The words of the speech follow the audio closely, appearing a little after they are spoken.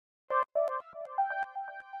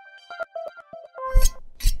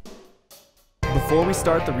Before we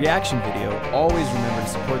start the reaction video, always remember to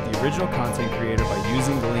support the original content creator by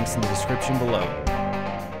using the links in the description below.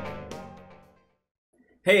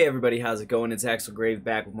 Hey everybody, how's it going? It's Axel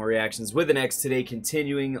back with more reactions with an X today,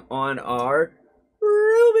 continuing on our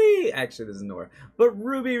RWBY, actually this is Nora, but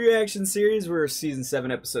RWBY reaction series. We're season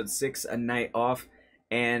 7 episode 6, A Night Off,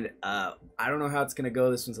 and I don't know how it's gonna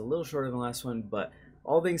go. This one's a little shorter than the last one, but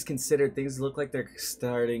all things considered, things look like they're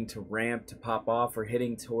starting to ramp, to pop off. We're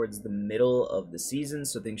hitting towards the middle of the season,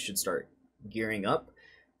 so things should start gearing up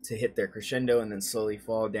to hit their crescendo and then slowly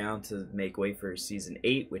fall down to make way for season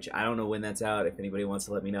 8, which I don't know when that's out. If anybody wants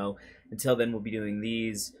to let me know. Until then, we'll be doing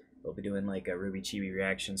these. We'll be doing like a RWBY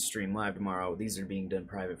reaction stream live tomorrow. These are being done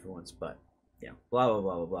private for once, but yeah, blah, blah,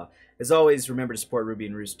 blah, blah, blah. As always, remember to support RWBY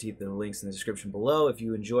and Rooster Teeth. The links in the description below. If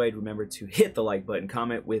you enjoyed, remember to hit the like button,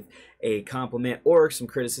 comment with a compliment or some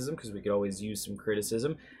criticism, because we could always use some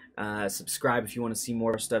criticism. Subscribe if you want to see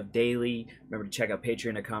more stuff daily. Remember to check out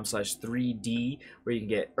patreon.com/3D, where you can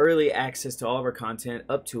get early access to all of our content,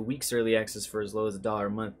 up to a week's early access for as low as $1 a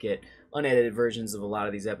month. Get unedited versions of a lot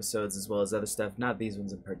of these episodes, as well as other stuff. Not these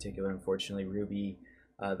ones in particular, unfortunately. RWBY,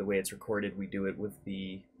 the way it's recorded, we do it with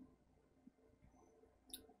the...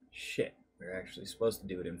 Shit, we're actually supposed to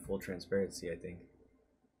do it in full transparency, I think.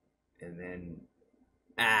 And then,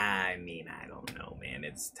 I mean, I don't know, man.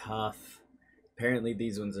 It's tough. Apparently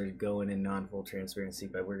these ones are going in non-full transparency,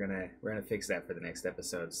 but we're gonna fix that for the next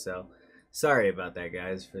episode. So sorry about that,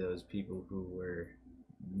 guys, for those people who were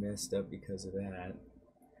messed up because of that.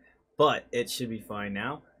 But it should be fine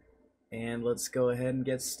now. And let's go ahead and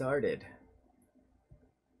get started.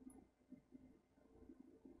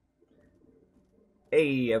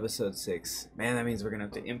 Hey, episode 6. Man, that means we're gonna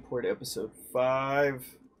have to import episode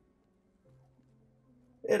 5.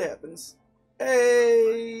 It happens.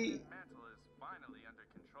 Hey!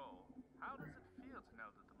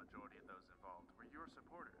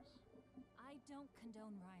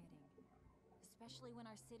 Condone rioting, especially when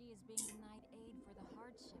our city is being denied aid for the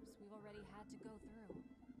hardships we've already had to go through.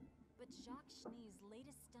 But Jacques Schnee's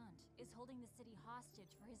latest stunt is holding the city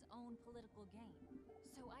hostage for his own political gain.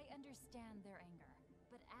 So I understand their anger,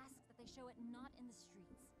 but ask that they show it not in the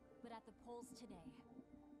streets, but at the polls today.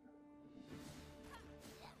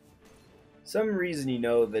 Some reason you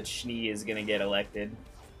know that Schnee is gonna get elected.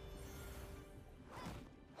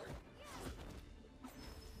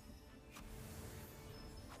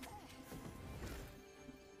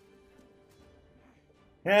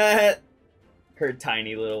 Her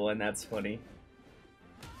tiny little one, that's funny.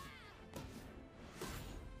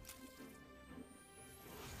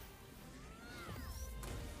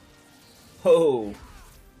 Oh.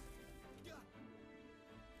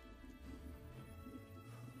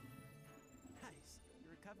 Nice.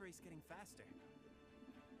 Your recovery's getting faster.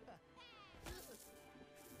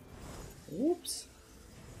 Whoops.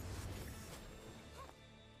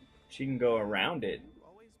 She can go around it.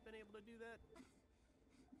 Always been able to do that?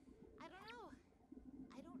 I don't know.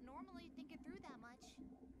 I don't normally think it through that much.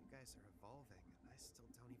 You guys are evolving, and I still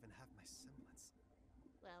don't even have my semblance.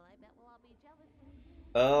 Well, I bet we'll all be jealous when you do.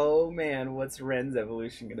 Oh man, what's Ren's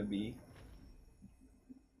evolution gonna be?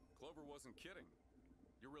 Clover wasn't kidding.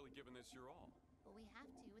 You're really giving this your all. Well, we have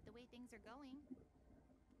to with the way things are going.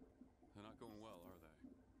 They're not going well, are they?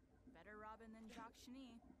 Better Robin than Jacques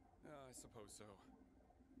Schnee. Yeah, I suppose so.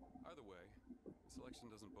 Either way, this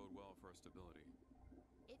election doesn't bode well for our stability.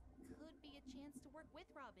 It could be a chance to work with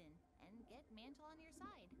Robin and get Mantle on your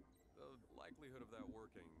side. The likelihood of that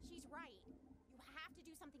working... She's right. You have to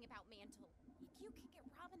do something about Mantle. You can get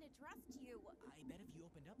Robin to trust you. I bet if you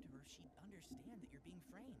opened up to her, she'd understand that you're being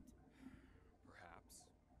framed. Perhaps.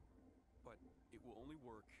 But it will only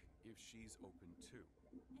work if she's open too.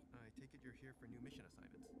 I take it you're here for new mission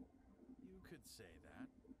assignments. You could say that.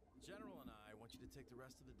 General and I want you to take the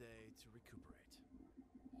rest of the day to recuperate.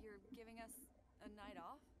 You're giving us a night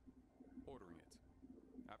off? Ordering it.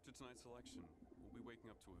 After tonight's election, we'll be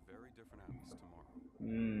waking up to a very different Atlas tomorrow.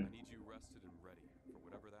 Mm. I need you rested and ready for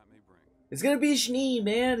whatever that may bring. It's gonna be Schnee,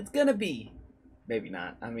 man. It's gonna be. Maybe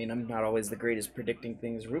not. I mean, I'm not always the greatest predicting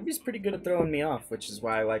things. RWBY's pretty good at throwing me off, which is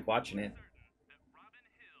why I like watching it.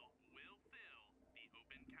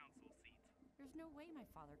 There's no way my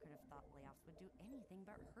father could have thought layoffs would do anything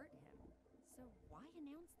but hurt him. So why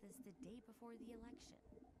announce this the day before the election?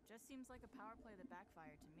 Just seems like a power play that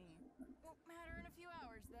backfired to me. Won't matter in a few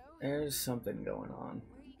hours, though. There's something going on.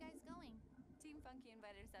 Where are you guys going? Team Funky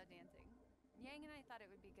invited us out dancing. Yang and I thought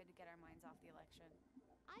it would be good to get our minds off the election.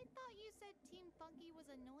 I thought you said Team Funky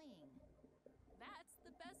was annoying. That's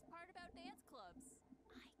the best part about dance clubs.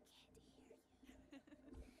 I can't hear you.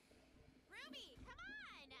 RWBY, come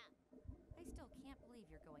on!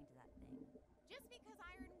 you're going to that thing. Just because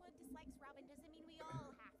Ironwood dislikes Robin doesn't mean we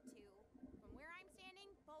all have to. From where I'm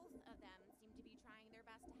standing, both of them seem to be trying their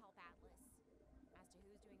best to help Atlas. As to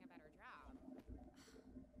who's doing a better job.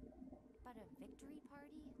 But a victory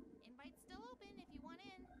party? Invite's still open if you want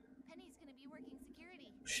in. Penny's gonna be working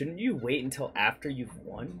security. Shouldn't you wait until after you've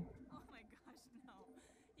won? Oh my gosh, no.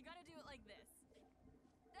 You gotta do it like this.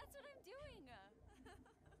 That's what I'm doing.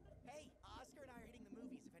 Hey, Oscar and I are hitting the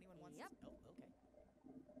movies if anyone wants Yep. to.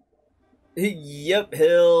 Oh, okay. Yep,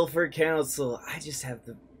 Hill for council. I just have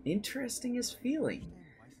the interestingest feeling.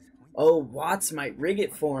 Oh, Watts might rig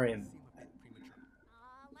it for him.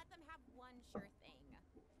 Let them have one sure thing.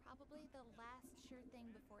 Probably the last sure thing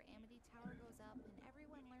before Amity Tower goes up and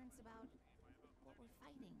everyone learns about what we're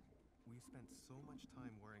fighting. We've spent so much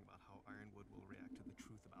time worrying about how Ironwood will react to the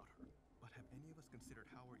truth about her. But have any of us considered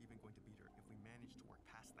how we're even going to beat her if we manage to work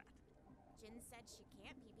past that? Jin said she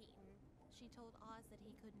can't be beaten, She told Oz that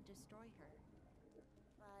he couldn't destroy her.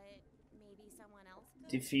 but maybe someone else could?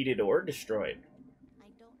 Defeated or destroyed. I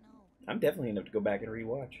don't know. I'm definitely gonna have to go back and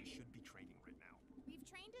rewatch. We should be training right now. We've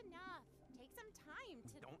trained enough. Take some time We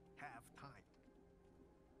to... don't have time.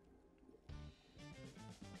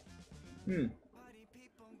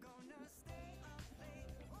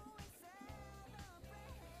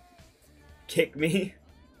 Kick me.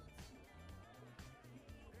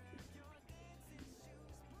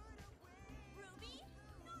 Ruby,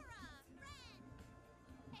 Nora, Ren.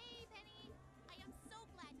 Hey, Penny! I am so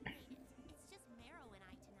glad you made it. It's just Marrow and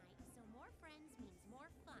I tonight, so more friends means more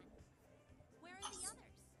fun. Where are the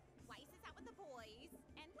others? Weiss is out with the boys,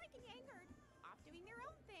 and Blake and Yangard off doing their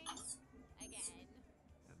own thing. Again.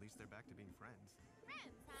 At least they're back to being friends.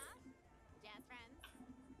 Friends, huh? Just friends.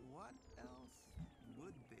 What else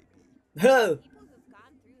would they be? Ho! People who've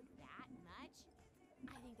gone through that much?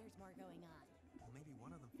 I think there's more going on. Well, maybe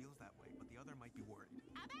one of them feels that way, but the other might be worried.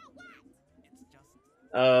 About what? It's just...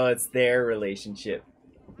 Oh, it's their relationship.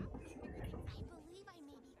 I believe I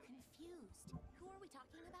may be confused. Who are we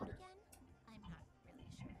talking about again? I'm not really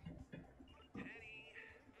sure. Penny,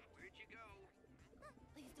 where'd you go?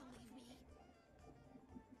 Please don't leave me.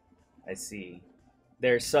 I see.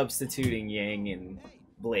 They're substituting Yang and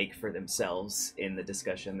Blake for themselves in the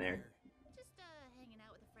discussion there. Just hanging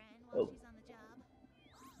out with a friend while Oh. she's on the job.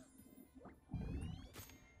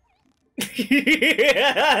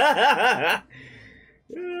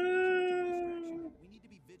 We need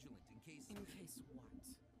to be vigilant in case... In case what?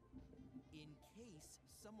 In case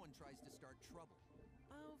someone tries to start trouble.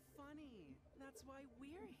 Oh, funny. That's why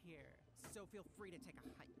we're here. So feel free to take a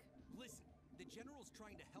hike. Listen, the General's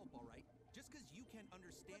trying to help, all right? Just because you can't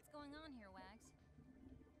understand... What's going on here, Wags?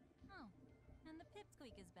 Oh, and the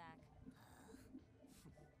pipsqueak is back.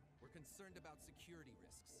 We're concerned about security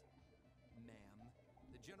risks. Ma'am,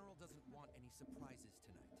 the General doesn't want any surprises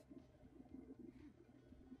tonight.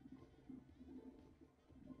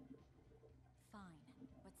 Fine,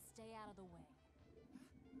 but stay out of the way.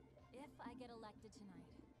 If I get elected tonight,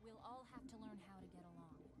 we'll all have to learn how to get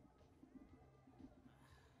along.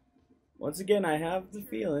 Once again, I have the Sure,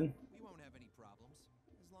 feeling. we won't have any problems,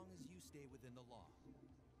 as long as you stay within the law.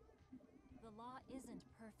 The law isn't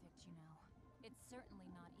perfect, you know. It's certainly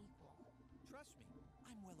not equal. Trust me,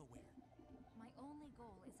 I'm well aware. My only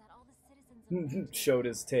goal is that all the citizens of Mantle Showed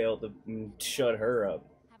his tail to shut her up.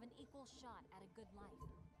 have an equal shot at a good life.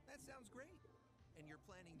 That sounds great. And you're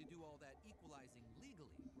planning to do all that equalizing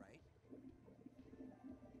legally, right?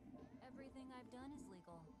 Everything I've done is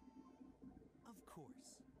legal. Of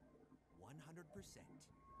course. 100%.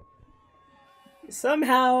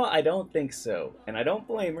 Somehow, I don't think so. And I don't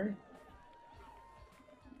blame her.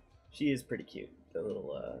 She is pretty cute. The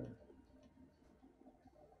little,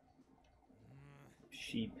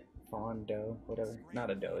 sheep, fawn, doe, whatever. Not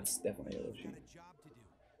a doe, it's definitely a little You've sheep. got a job to do.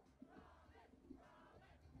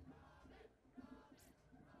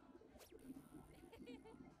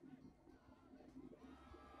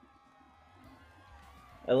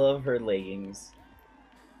 I love her leggings.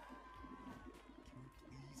 Can we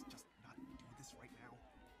please just not do this right now?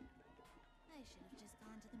 I should have just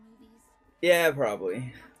gone to the movies. Yeah,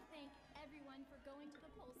 probably. Thank everyone for going to the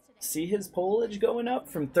polls today. See his pollage going up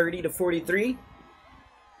from 30 to 43?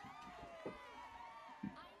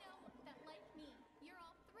 I know that, like me, you're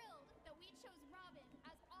all thrilled that we chose Robin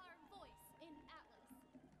as our voice in Atlas.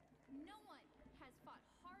 No one has fought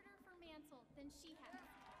harder for Mantle than she has,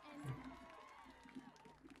 and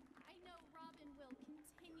I know Robin will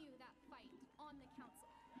continue that fight on the council.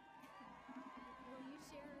 Will you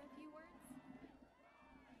share a few words?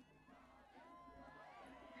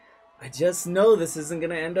 I just know this isn't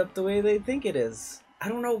gonna end up the way they think it is. I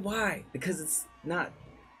don't know why, because it's not.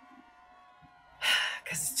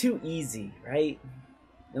 Because it's too easy, right?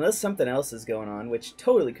 Unless something else is going on, which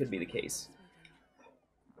totally could be the case.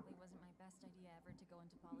 Probably wasn't my best idea ever to go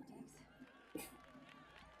into politics.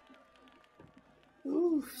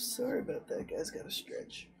 Ooh, sorry about that. Guy's got to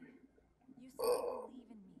stretch. You said you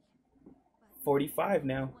believe in me. But 45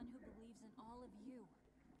 now. one who believes in all of you.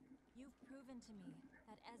 You've proven to me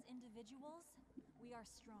that as individuals, we are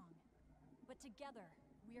strong. But together,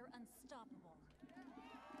 we are unstoppable.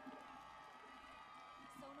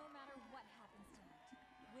 So no matter what happens tonight,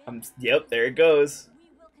 Yep, there it goes.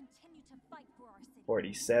 we will continue to fight for our city.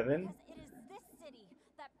 47. Because it is this city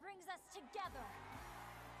that brings us together.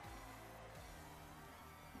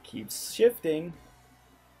 Keeps shifting.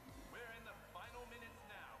 We're in the final minutes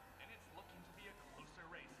now, and it's looking to be a closer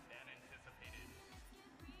race than anticipated.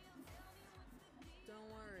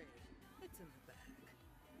 Don't worry, it's in the bag.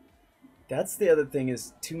 That's the other thing,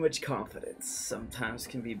 is too much confidence sometimes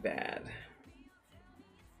can be bad.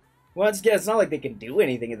 Once again, it's not like they can do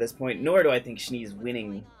anything at this point, nor do I think Shnee's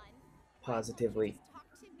winning positively. Talk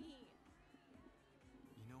to me.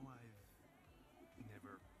 You know, I've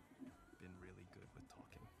never been really good with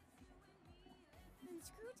talking. And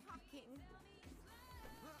screw talking.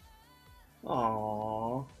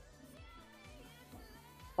 Aww.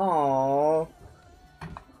 Aww.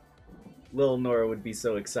 Little Nora would be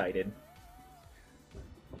so excited.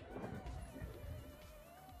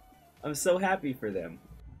 I'm so happy for them.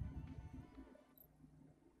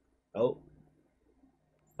 Oh.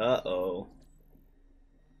 Uh-oh.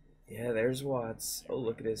 Yeah, there's Watts. Oh,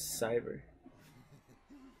 look at his cyber.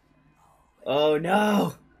 Oh,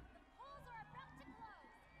 no! Polls are about to close.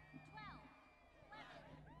 12, 11.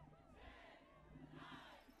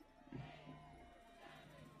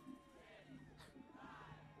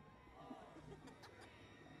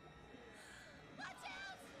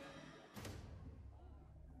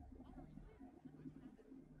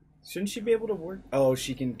 Shouldn't she be able to work? Oh,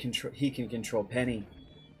 she can control. He can control Penny,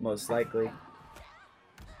 most likely.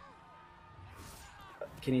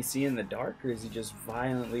 Can he see in the dark, or is he just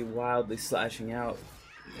violently, wildly slashing out?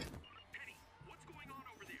 Penny, what's going on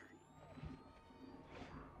over there?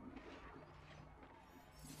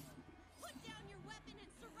 Put down your weapon and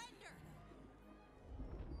surrender.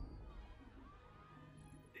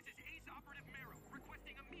 This is Ace Operative Marrow,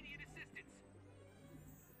 requesting immediate assistance.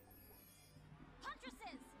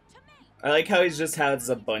 Huntresses, to me! I like how he just has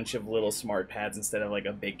a bunch of little smart pads instead of like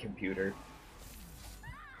a big computer.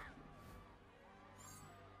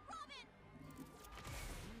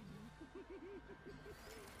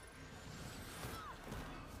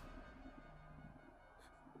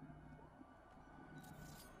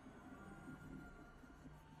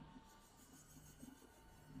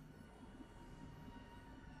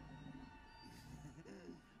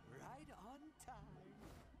 Right on time.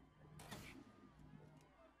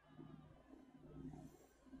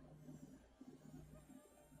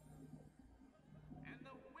 And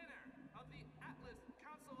the winner of the Atlas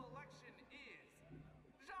Council election is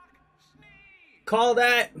Jacques Schnee! Call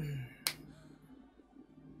that! It's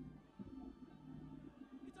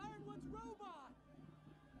Ironwood's robot!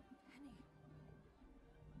 Penny,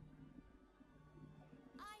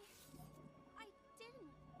 I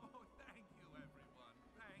didn't. Oh, thank you, everyone.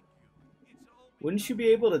 Thank you. It's all Wouldn't you be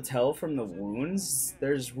able to tell from the wounds?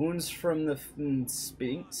 There's wounds from the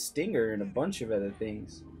stinger and a bunch of other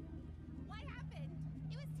things. What happened?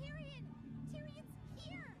 It was Tyrion. Tyrion's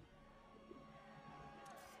here.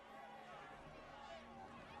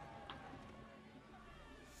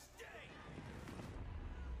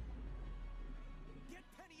 Get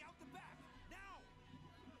Penny out the back, now!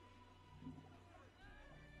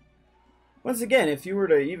 Once again, if you were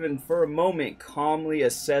to even for a moment calmly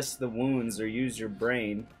assess the wounds or use your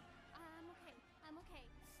brain, I'm okay.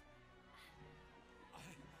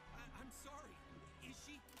 I'm sorry. Is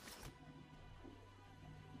she?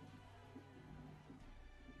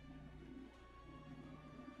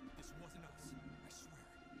 This wasn't us. I swear.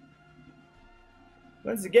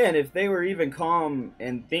 once again, if they were even calm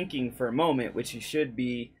and thinking for a moment, which you should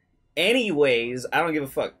be anyways, I don't give a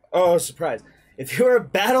fuck. Oh, surprise. If you're a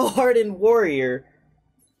battle-hardened warrior,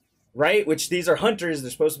 right, which these are hunters, they're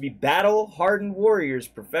supposed to be battle-hardened warriors,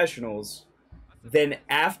 professionals, then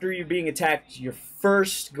after you're being attacked, your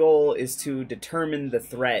first goal is to determine the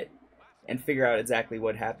threat and figure out exactly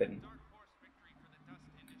what happened.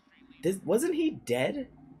 Wasn't he dead?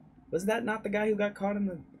 Was that not the guy who got caught in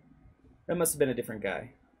the... That must have been a different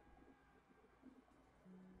guy.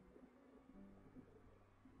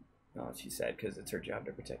 Oh, she's sad because it's her job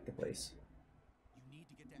to protect the place. You need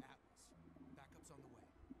to get to Atlas. Backup's on the way.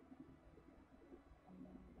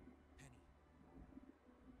 Penny.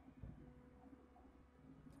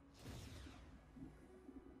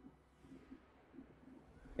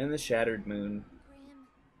 And the shattered moon. Grim,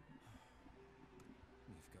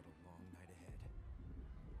 We've got a long night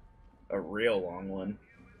ahead. A real long one.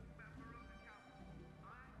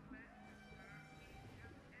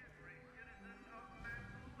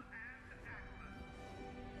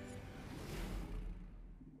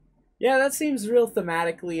 Yeah, that seems real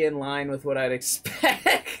thematically in line with what I'd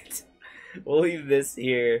expect. We'll leave this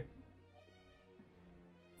here.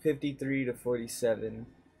 53 to 47.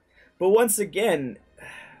 But once again,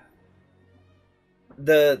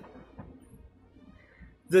 the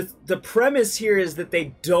premise here is that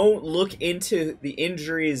they don't look into the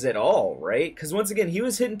injuries at all, right? Because once again, he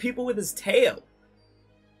was hitting people with his tail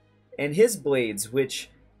and his blades, which,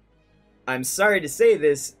 I'm sorry to say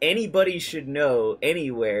this, anybody should know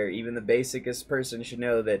anywhere, even the basicest person should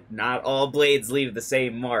know that not all blades leave the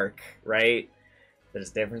same mark, right? There's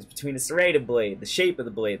a difference between a serrated blade, the shape of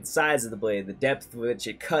the blade, the size of the blade, the depth with which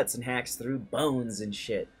it cuts and hacks through bones and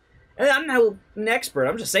shit. And I'm not an expert,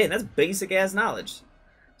 I'm just saying that's basic ass knowledge.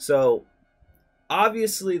 So,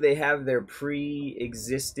 obviously they have their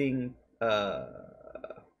pre-existing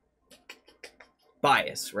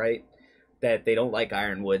bias, right? That they don't like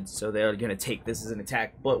ironwood, so they're going to take this as an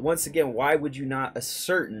attack. But once again, why would you not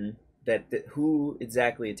ascertain that who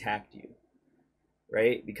exactly attacked you?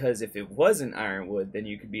 Right? Because if it wasn't ironwood, then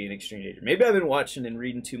you could be in extreme danger. Maybe I've been watching and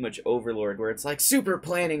reading too much Overlord, where it's like super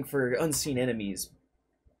planning for unseen enemies.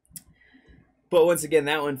 But once again,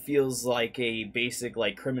 that one feels like a basic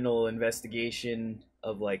like criminal investigation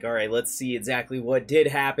of like, all right, let's see exactly what did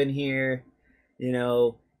happen here. You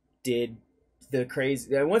know, did the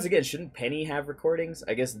crazy... Once again, shouldn't Penny have recordings?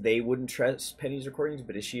 I guess they wouldn't trust Penny's recordings,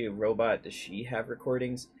 but is she a robot? Does she have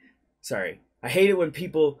recordings? Sorry. I hate it when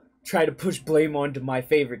people try to push blame onto my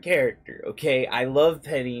favorite character, okay? I love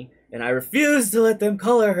Penny, and I refuse to let them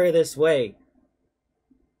color her this way.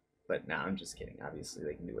 But nah, I'm just kidding. Obviously,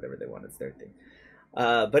 they can do whatever they want. It's their thing.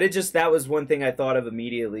 But it just, that was one thing I thought of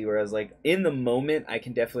immediately, where I was like, in the moment, I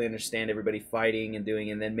can definitely understand everybody fighting and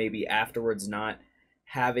doing, and then maybe afterwards not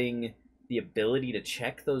having the ability to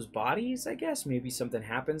check those bodies, I guess. Maybe something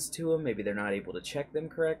happens to them. Maybe they're not able to check them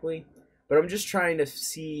correctly. But I'm just trying to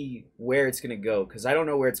see where it's going to go, because I don't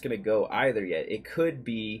know where it's going to go either yet. It could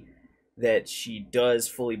be that she does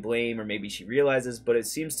fully blame, or maybe she realizes, but it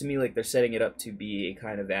seems to me like they're setting it up to be a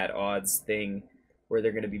kind of at odds thing where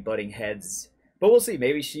they're going to be butting heads. But we'll see.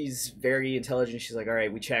 Maybe she's very intelligent. She's like, all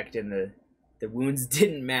right, we checked and the wounds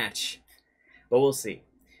didn't match. But we'll see.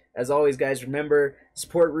 As always, guys, remember,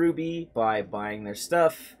 support RWBY by buying their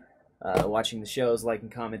stuff, watching the shows, liking,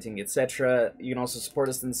 commenting, etc. You can also support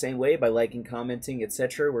us in the same way by liking, commenting,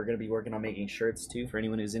 etc. We're going to be working on making shirts, too, for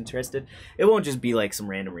anyone who's interested. It won't just be like some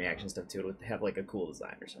random reaction stuff, too. It'll have like a cool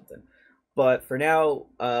design or something. But for now,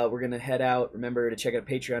 we're going to head out. Remember to check out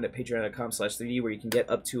Patreon at patreon.com/3D, where you can get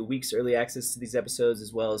up to a week's early access to these episodes,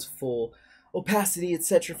 as well as full opacity,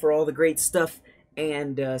 etc. for all the great stuff.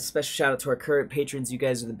 And special shout out to our current patrons. You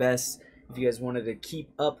guys are the best. If you guys wanted to keep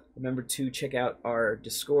up, remember to check out our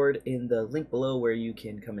Discord in the link below, where you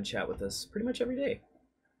can come and chat with us pretty much every day.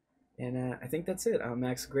 And I think that's it. I'm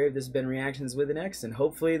Axel Grave. This has been Reactions with an X, and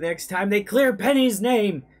hopefully next time they clear Penny's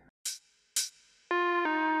name.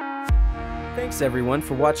 Thanks everyone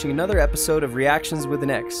for watching another episode of Reactions with an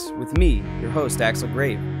X with me, your host Axel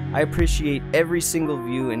Grave. I appreciate every single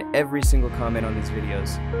view and every single comment on these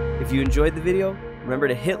videos. If you enjoyed the video, remember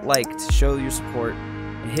to hit like to show your support,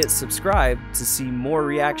 and hit subscribe to see more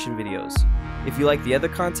reaction videos. If you like the other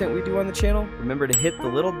content we do on the channel, remember to hit the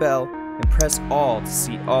little bell and press all to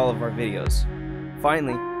see all of our videos.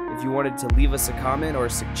 Finally, if you wanted to leave us a comment or a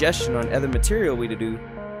suggestion on other material we to do,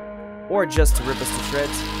 or just to rip us to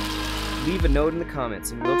shreds, leave a note in the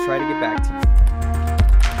comments and we'll try to get back to you.